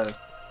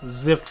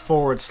 zipped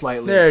forward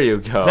slightly. there you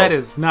go. That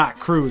is not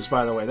cruise,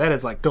 by the way. That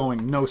is like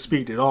going no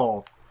speed at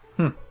all.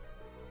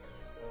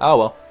 Oh,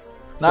 well.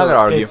 Not gonna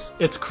argue.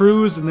 It's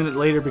cruise, and then it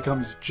later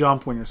becomes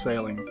jump when you're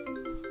sailing.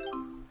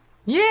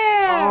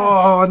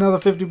 Yeah! Oh, another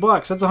 $50.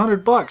 That's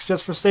 $100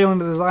 just for sailing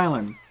to this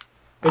island.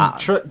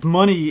 And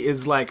money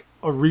is like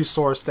a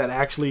resource that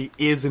actually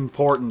is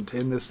important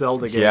in this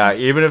Zelda game. Yeah,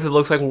 even if it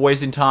looks like we're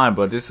wasting time,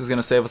 but this is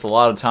gonna save us a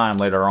lot of time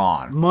later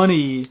on.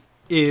 Money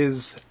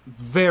is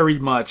very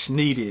much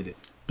needed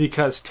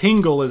because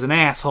Tingle is an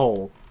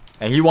asshole.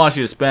 And he wants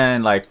you to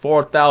spend like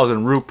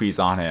 4,000 rupees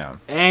on him.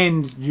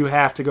 And you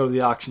have to go to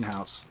the auction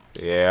house.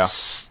 Yeah.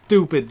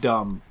 Stupid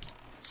dumb.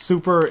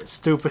 Super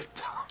stupid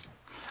dumb.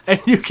 And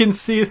you can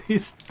see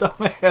these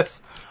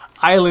dumbass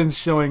islands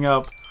showing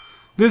up.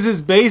 This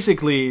is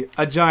basically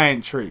a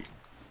giant tree.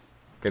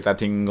 Get that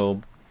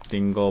tingle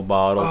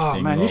bottle. Oh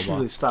tingle man, you should bottle.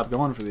 really stop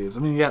going for these. I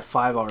mean, you got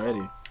 5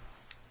 already.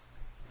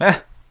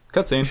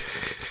 Cutscene.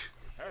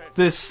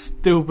 This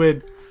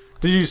stupid...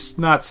 Do you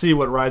not see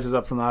what rises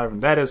up from the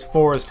island? That is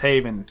Forest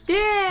Haven.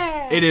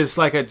 Yeah! It is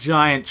like a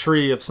giant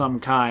tree of some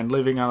kind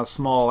living on a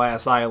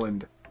small-ass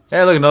island.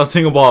 Hey, look, another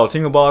tingle bottle.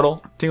 Tingle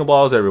bottle. Tingle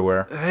bottles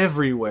everywhere.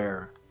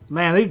 Everywhere.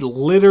 Man, they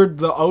littered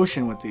the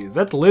ocean with these.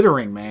 That's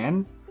littering,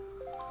 man.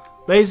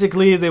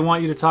 Basically, they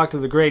want you to talk to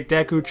the great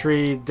Deku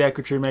Tree.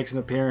 Deku Tree makes an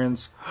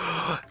appearance.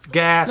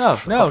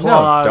 Gasp. No,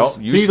 applause.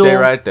 don't. You Beetle, stay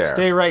right there.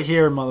 Stay right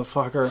here,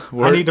 motherfucker. I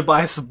Word. need to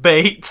buy some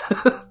bait.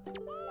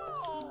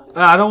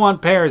 I don't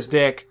want pears,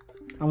 Dick.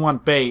 I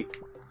want bait.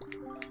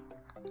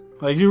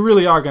 Like, you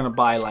really are gonna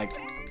buy, like,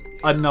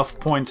 enough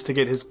points to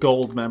get his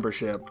gold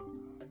membership.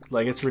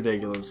 Like, it's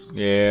ridiculous.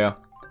 Yeah.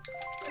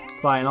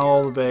 Buying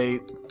all the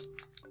bait.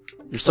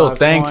 You're so 5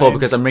 thankful coins.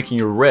 because I'm making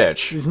you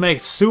rich. He's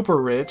made super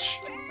rich.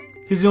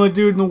 He's the only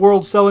dude in the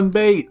world selling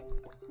bait.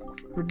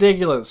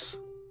 Ridiculous.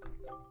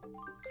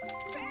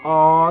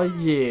 Oh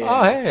yeah.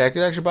 Oh, hey, I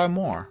could actually buy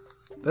more.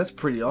 That's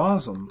pretty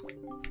awesome.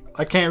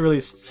 I can't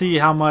really see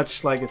how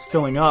much like it's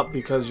filling up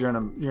because you're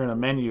in a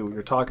menu.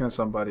 You're talking to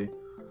somebody.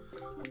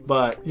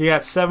 But you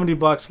got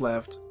 $70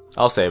 left.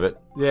 I'll save it.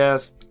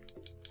 Yes,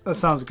 that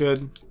sounds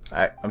good.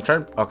 I'm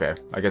trying. Okay,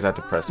 I guess I have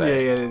to press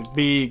A. Yeah.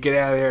 B, get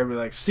out of here. Be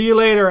like, see you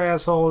later,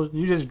 asshole.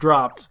 You just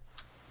dropped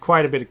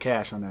quite a bit of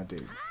cash on that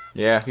dude.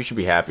 Yeah, you should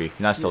be happy. You're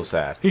not so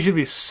sad. He should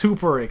be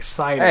super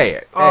excited.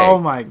 Hey, Oh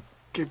hey. my,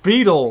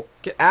 Beetle.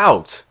 Get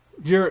out.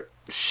 Your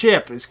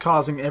ship is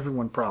causing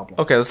everyone problems.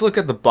 Okay, let's look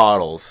at the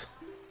bottles.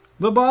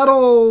 The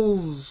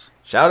bottles!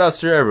 Shout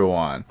outs to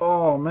everyone.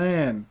 Oh,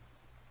 man.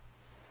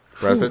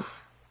 Press it.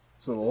 Oof.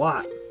 It's a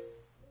lot.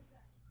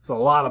 It's a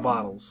lot of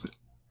bottles.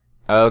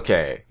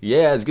 Okay.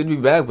 Yeah, it's good to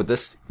be back, but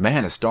this...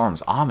 Man, the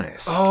storm's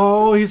ominous.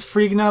 Oh, he's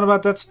freaking out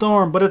about that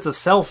storm, but it's a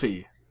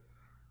selfie.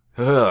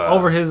 Ugh.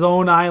 Over his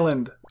own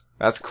island.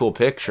 That's a cool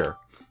picture.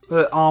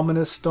 The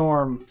ominous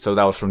storm. So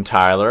that was from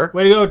Tyler.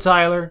 Way to go,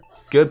 Tyler.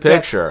 Good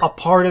picture. That's a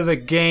part of the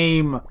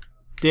game,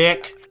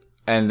 Dick.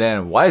 And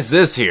then, why is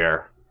this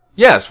here?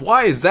 Yes,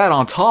 why is that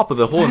on top of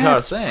the whole entire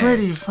That's thing?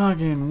 pretty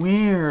fucking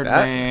weird,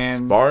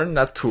 man. Spartan,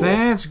 that's cool.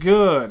 That's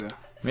good.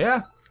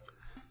 Yeah.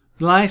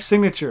 Nice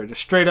signature,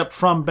 just straight up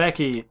from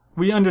Becky.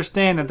 We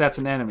understand that that's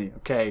an enemy,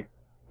 okay?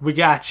 We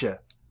got you.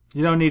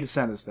 You don't need to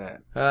send us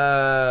that.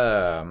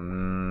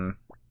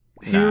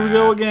 Here we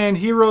go again,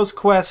 Hero's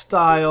Quest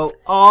style.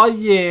 Oh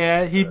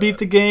yeah, he beat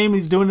the game.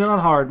 He's doing it on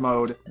hard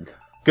mode.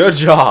 Good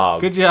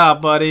job. Good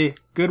job, buddy.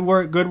 Good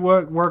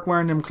work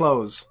wearing them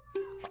clothes.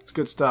 It's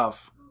good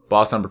stuff.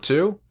 Boss number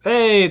 2.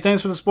 Hey,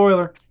 thanks for the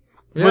spoiler.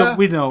 Yeah.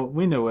 We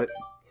knew it.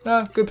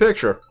 Good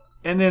picture.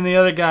 And then the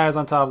other guy is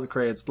on top of the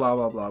crates. Blah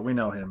blah blah. We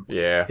know him.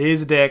 Yeah.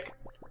 He's a dick.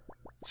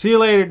 See you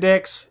later,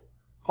 dicks.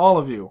 All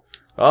of you.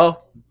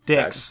 Oh,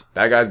 Dicks.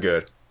 That guy's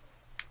good.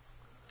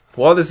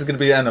 Well, this is going to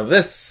be the end of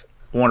this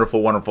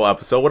wonderful, wonderful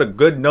episode. What a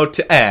good note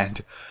to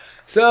end.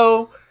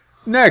 So,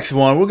 next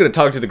one, we're going to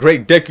talk to the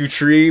great Deku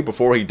Tree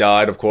before he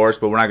died, of course,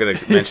 but we're not going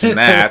to mention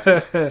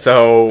that.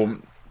 So,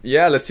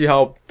 yeah, let's see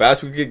how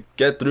fast we can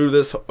get through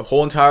this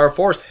whole entire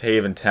Forest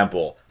Haven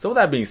Temple. So, with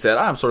that being said,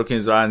 I'm Sword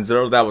King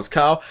Zero. That was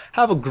Kyle.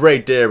 Have a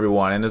great day,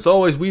 everyone. And as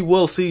always, we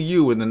will see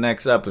you in the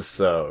next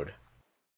episode.